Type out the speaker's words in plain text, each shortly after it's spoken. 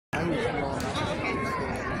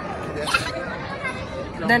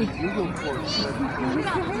Dal.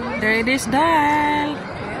 There it is, Dal.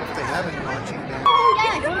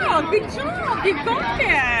 Oh, good job. You got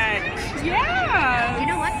it. Yeah. You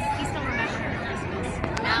know what? He still remembers Christmas.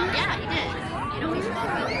 Yeah, he did. You know, we bought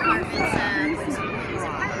the apartments.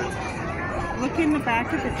 Look in the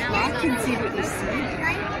back of the truck and see what you see.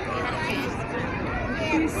 What do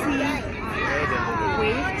you see?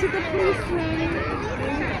 Wave to the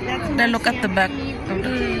policeman. Then look at the back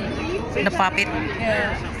of the puppet.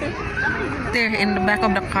 Yeah. There in the back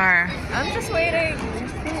of the car. I'm just waiting.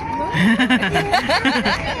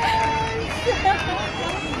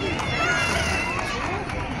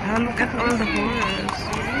 Oh, look at all the horses.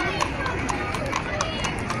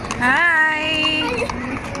 Hi.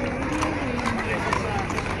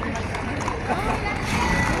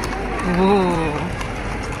 Whoa.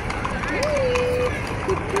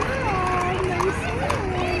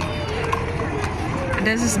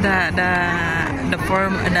 This is the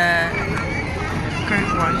current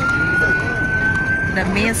one. The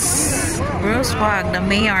Miss Bruce Wag, the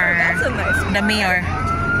mayor. That's a nice one. The mayor.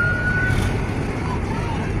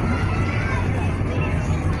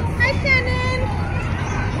 Hi, Shannon.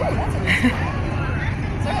 Ooh, that's a nice one.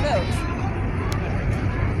 What are those?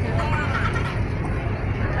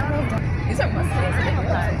 These are Mustangs. I didn't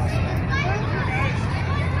realize.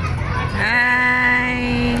 Hi.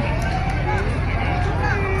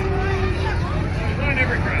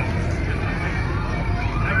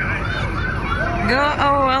 Go,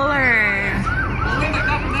 Weller.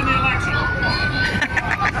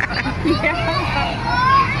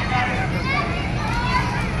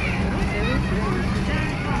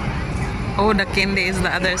 Oh, the candy is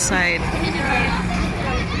the other side.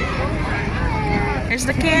 Here's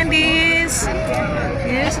the candies.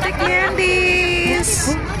 Here's the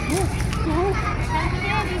candies.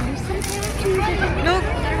 Look,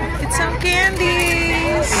 it's some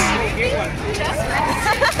candies.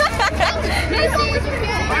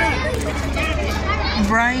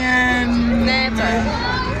 Brian.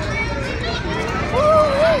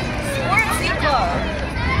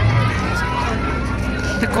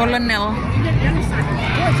 The colonel.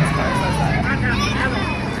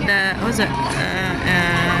 The what's it?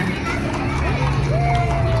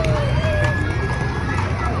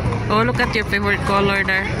 Oh, look at your favorite color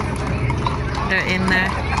there. They're in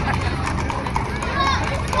there.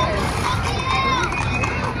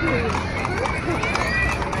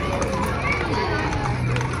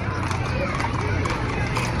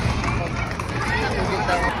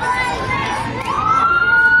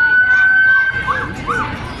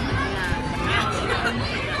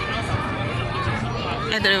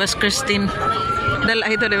 I thought it was Christine.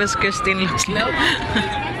 I thought it was Christine. Looks like.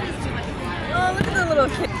 Oh, look at the little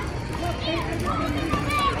kid.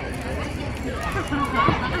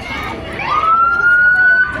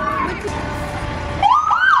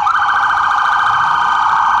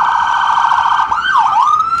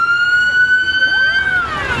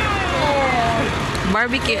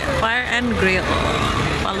 Barbecue, fire and grill.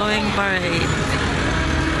 Following parade.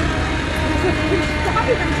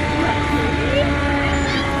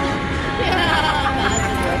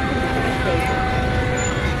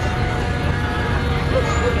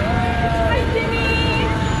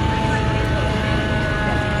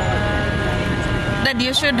 Dad,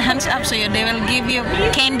 you should hands up so they will give you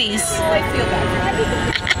candies. I feel bad.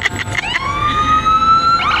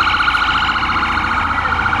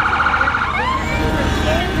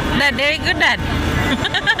 Dad, very good, Dad.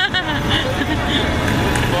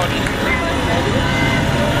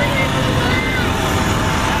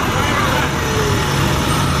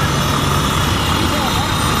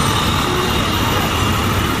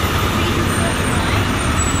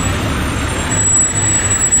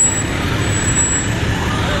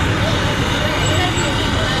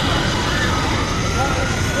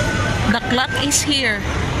 The clock is here.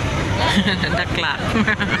 The clock.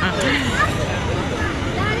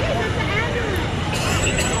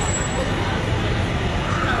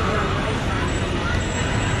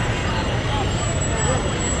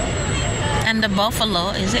 And the buffalo,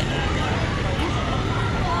 is it?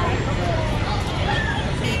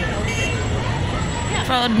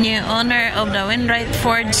 Proud new owner of the Windright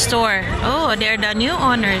Ford store. Oh, they're the new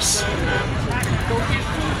owners.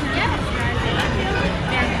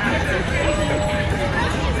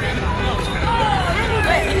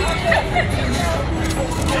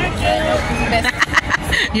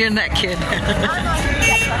 You're that kid.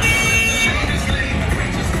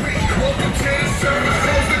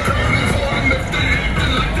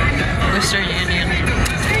 Western Union.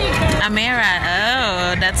 Amira.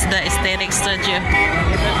 Oh, that's the aesthetic studio.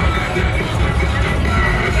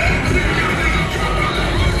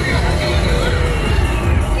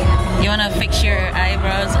 fix your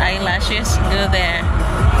eyebrows, eyelashes, go there.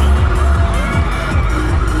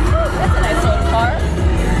 That's a nice old car.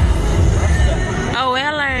 Oh,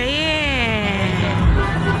 Weller, yeah.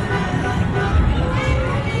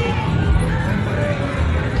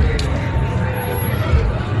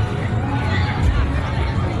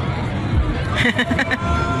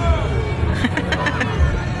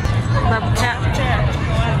 Bobcat.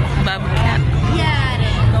 Bobcat. Yeah, it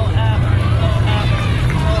is.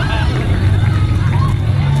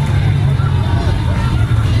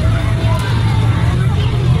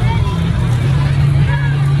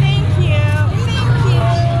 Thank you. Thank you.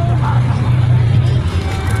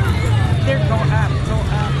 There, go up, go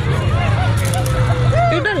up.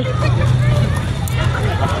 Doodle.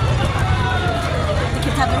 The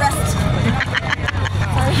kids have the rest.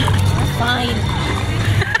 Sorry. Fine.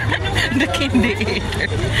 The candy eater.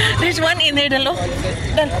 There's one in there, Dalo.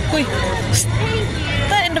 Uy.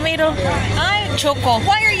 That in the middle. Ay, Choco.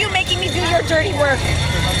 Why are you making me do your dirty work?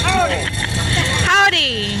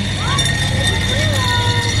 Howdy.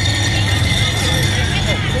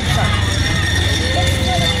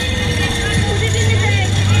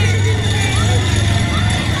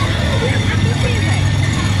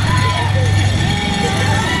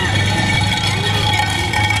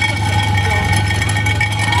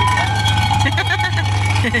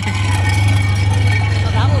 Oh,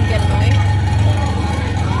 that will get annoying.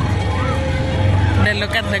 Then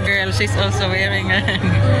look at the girl. She's also wearing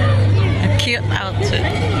a cute outfit.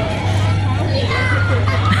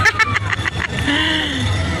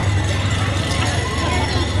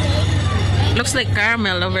 Looks like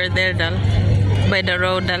caramel over there, Dal. By the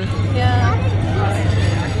road, Dal. Yeah.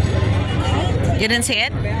 You didn't see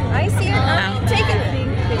it? I see her now. Oh. Take it.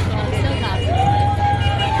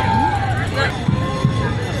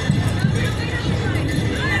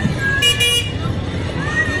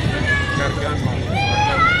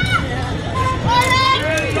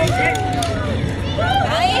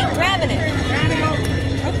 I ain't grabbing it.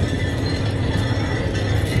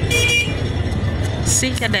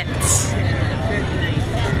 Sea cadets.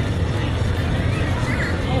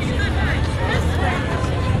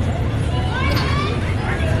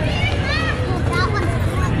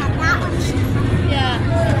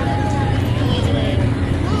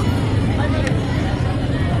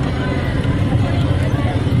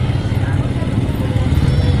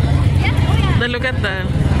 Then look at the.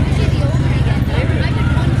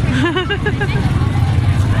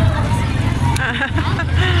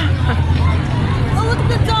 Oh, look at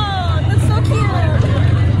the dog. That's so cute.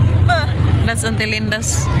 That's Auntie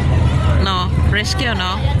Linda's. No, rescue,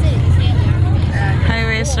 no?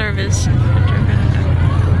 Highway service.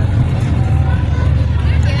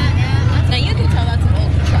 Now you can tell that's an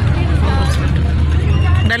old truck.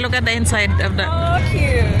 Then look at the inside of the. Oh,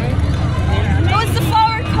 cute. Oh, it's the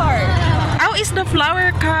flower cart. Oh, it's the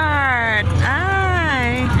flower cart.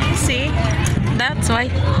 I see. That's why.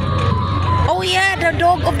 Oh yeah, the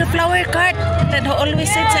dog of the flower cart that always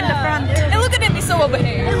sits in the front. And look at him, he's so well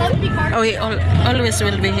behaved. Oh, he always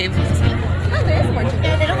will behave. Oh, there's more to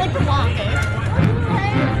Yeah, they don't like to walk.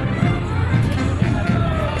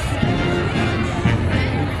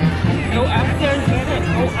 Go upstairs, get it.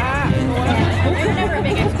 Go up. They're never a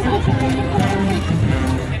big exercise.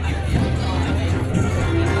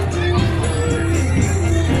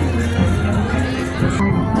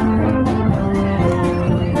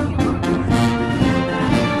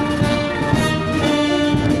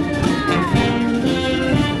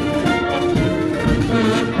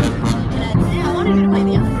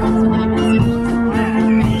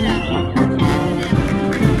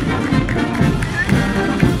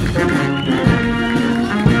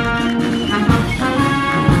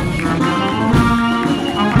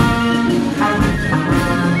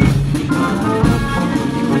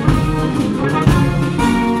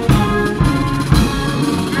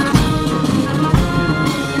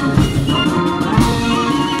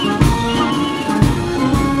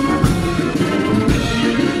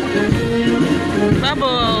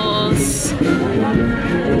 Bubbles.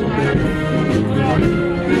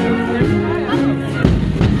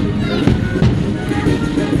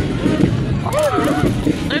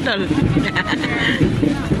 Noodle.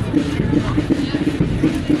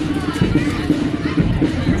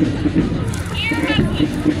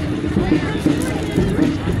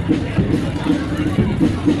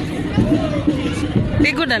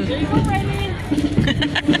 Tigo dal.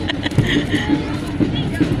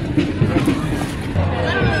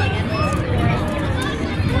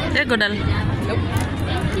 Tigo dal.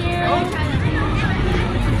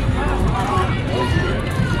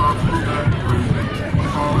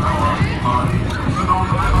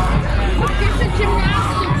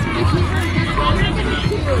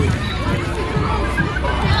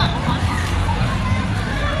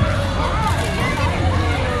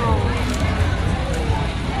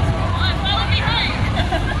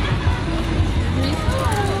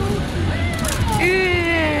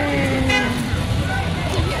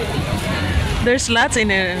 there's lots in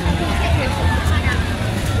here.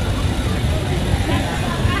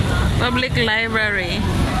 Public library.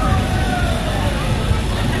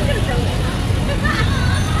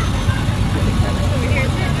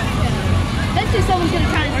 That's just someone's gonna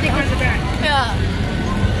try and stick with the back. Yeah.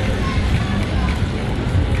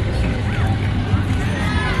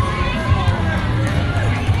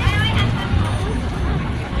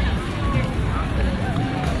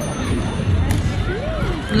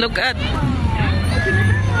 Look at.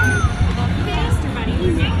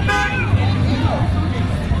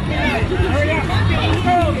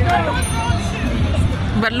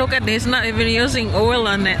 But look at this, not even using oil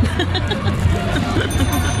on it.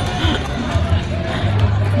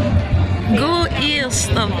 Go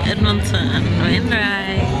east of Edmonton,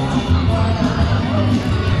 Wainwright.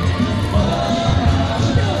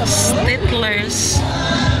 Stettlers.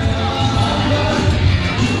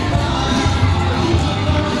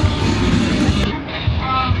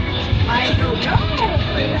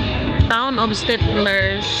 Town of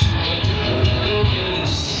Stettlers.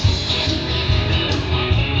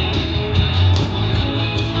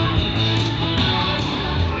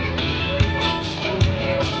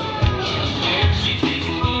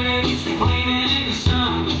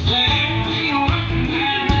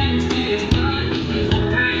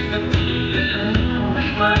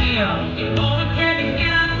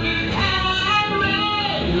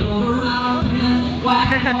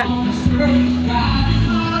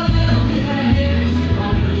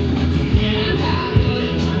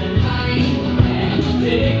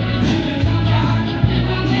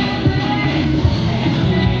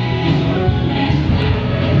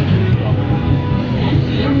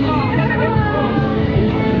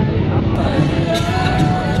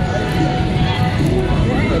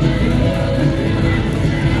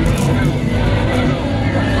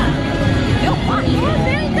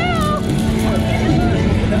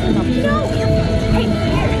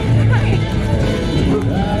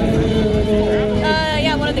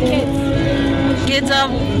 Kids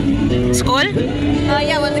of school?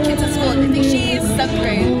 Yeah, one of the kids at school. I think she's 7th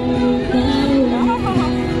grade.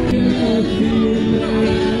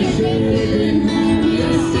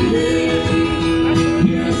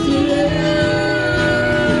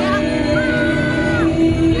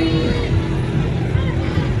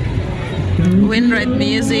 Wainwright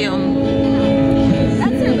Museum.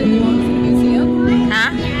 That's their museum.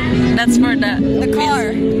 Huh? That's for the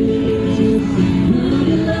car.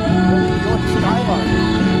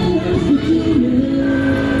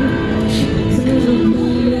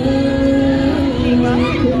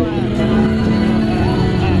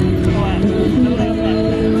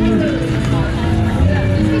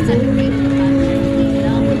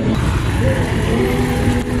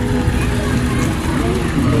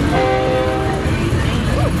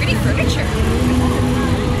 Pretty furniture.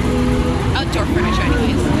 Outdoor furniture,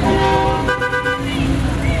 anyways.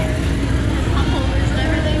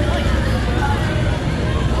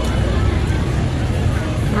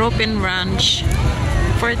 Ropin Ranch,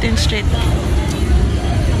 14th Street.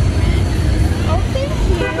 Oh, thank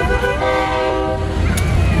you.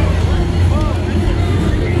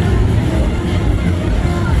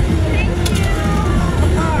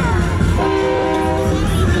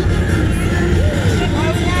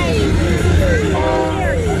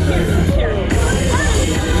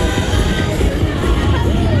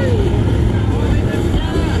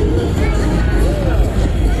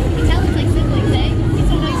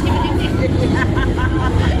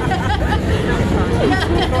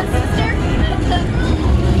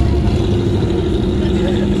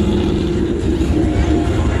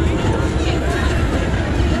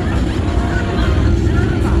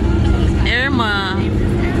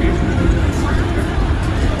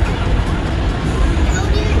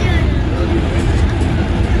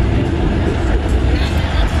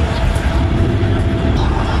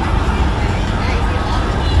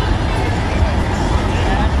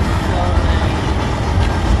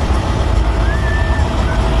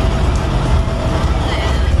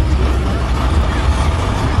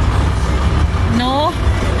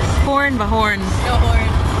 Horn ba? Horn. No horn.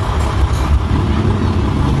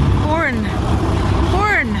 Horn.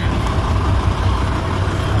 Horn.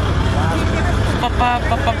 Pop, pop,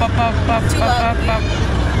 pop, pop, pop, pop, pop, pop, pop.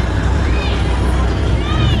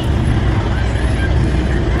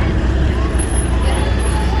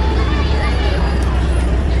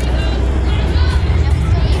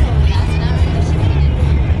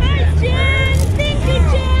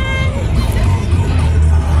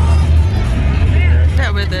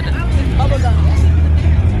 Bubblegum.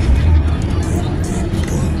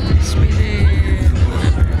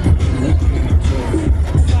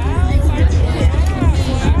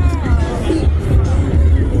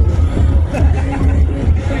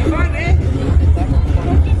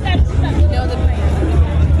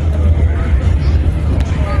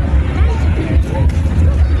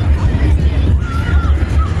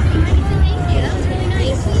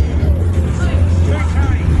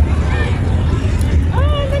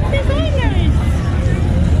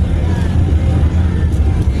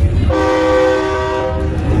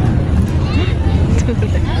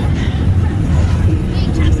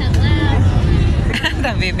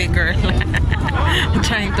 baby girl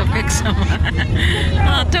trying to pick some.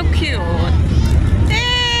 Oh, too cute.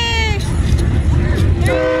 Hey!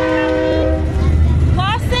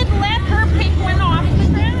 Lawson, let her pick one off the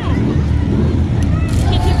ground.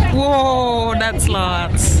 Whoa, that's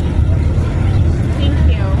lots. Thank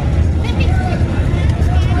you.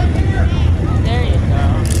 There you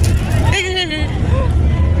go.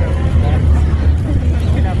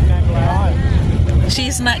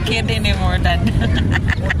 She's not kid anymore, Dad.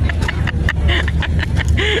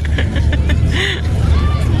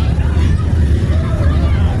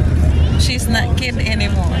 She's not kid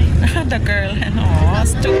anymore. The girl, oh,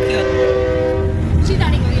 it's too cute. She's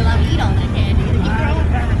not even allowed to eat all that candy.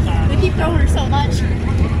 They keep throwing her so much.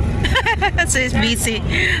 She's busy,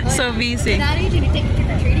 so busy. At that age, and you take trick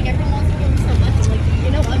or treating, everyone wants to give her so much. It's like,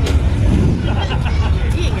 you know what? You're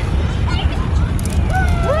eating it.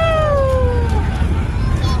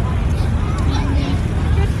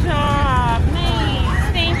 Good job.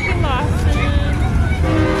 Nice. Thank you, Lawson.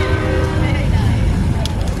 Very nice.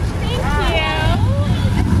 Thank you.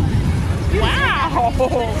 Wow.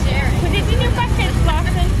 Put it in your bucket,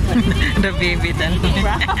 Lawson. Put it in your The baby then.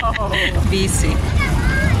 Wow. Busy.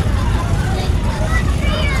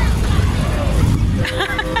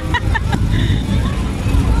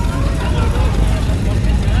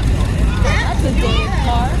 That's a Dave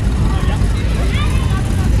car.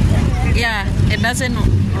 Yeah, it doesn't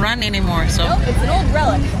run anymore, so. Nope, it's an old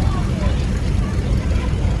relic.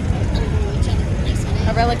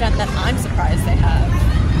 A relic that I'm surprised they have.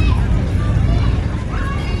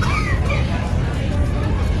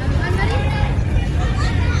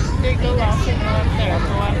 There you go, Lawson. Go up there. Go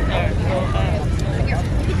up there. Go up.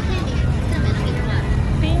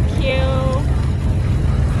 Thank you.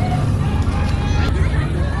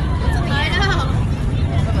 I know.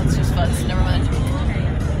 Oh, that's just fuzz. Never mind.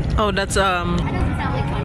 Oh, that's